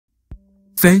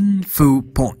Feng Fu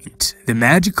point, the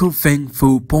magical Feng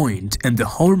Fu point and the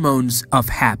hormones of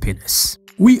happiness.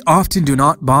 We often do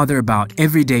not bother about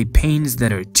everyday pains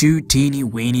that are too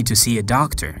teeny-weeny to see a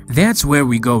doctor. That's where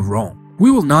we go wrong. We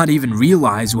will not even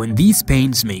realize when these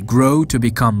pains may grow to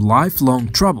become lifelong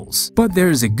troubles, but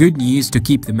there is a good news to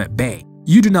keep them at bay.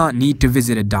 You do not need to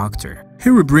visit a doctor.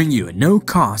 Here we bring you a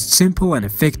no-cost, simple and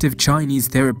effective Chinese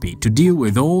therapy to deal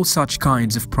with all such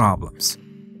kinds of problems.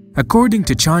 According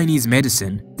to Chinese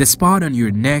medicine, the spot on your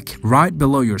neck right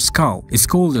below your skull is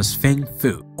called as Feng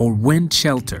Fu or wind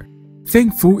shelter.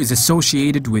 Feng Fu is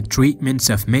associated with treatments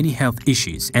of many health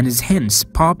issues and is hence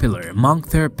popular among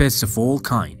therapists of all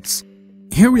kinds.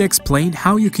 Here we explain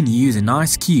how you can use an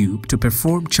ice cube to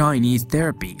perform Chinese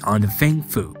therapy on the Feng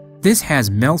Fu. This has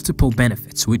multiple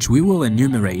benefits which we will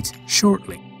enumerate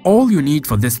shortly. All you need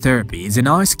for this therapy is an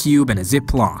ice cube and a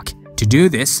ziplock. To do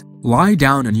this, lie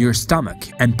down on your stomach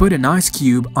and put an ice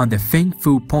cube on the Feng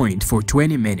Fu point for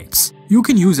 20 minutes. You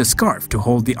can use a scarf to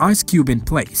hold the ice cube in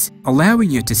place, allowing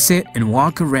you to sit and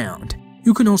walk around.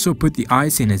 You can also put the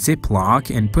ice in a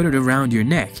ziplock and put it around your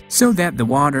neck so that the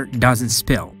water doesn't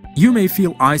spill. You may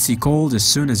feel icy cold as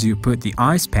soon as you put the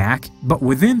ice pack, but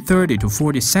within 30 to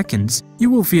 40 seconds,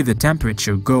 you will feel the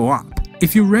temperature go up.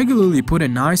 If you regularly put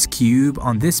an ice cube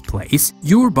on this place,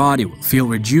 your body will feel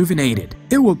rejuvenated.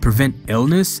 It will prevent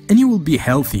illness and you will be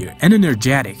healthier and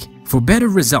energetic. For better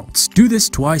results, do this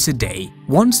twice a day,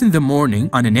 once in the morning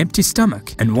on an empty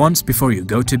stomach and once before you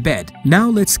go to bed. Now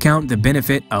let's count the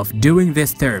benefit of doing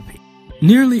this therapy.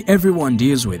 Nearly everyone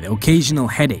deals with occasional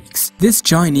headaches. This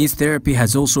Chinese therapy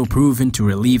has also proven to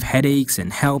relieve headaches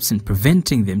and helps in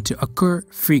preventing them to occur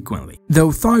frequently.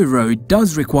 Though thyroid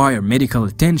does require medical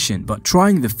attention, but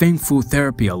trying the Feng Fu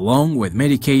therapy along with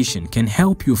medication can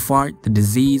help you fight the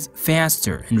disease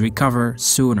faster and recover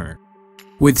sooner.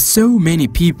 With so many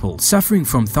people suffering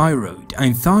from thyroid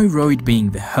and thyroid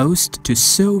being the host to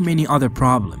so many other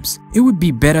problems, it would be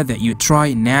better that you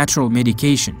try natural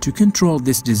medication to control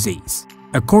this disease.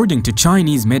 According to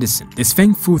Chinese medicine, this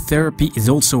Feng Fu therapy is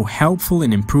also helpful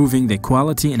in improving the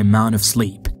quality and amount of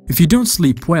sleep. If you don't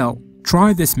sleep well,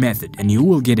 try this method and you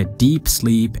will get a deep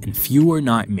sleep and fewer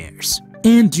nightmares.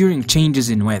 And during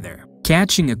changes in weather,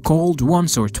 catching a cold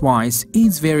once or twice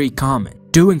is very common.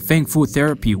 Doing Feng Fu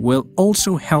therapy will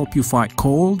also help you fight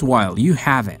cold while you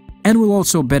have it, and will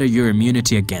also better your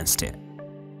immunity against it.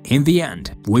 In the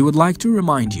end, we would like to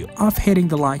remind you of hitting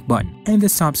the like button and the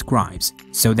subscribes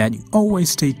so that you always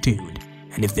stay tuned.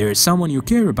 And if there is someone you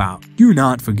care about, do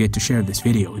not forget to share this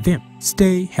video with them.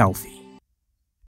 Stay healthy.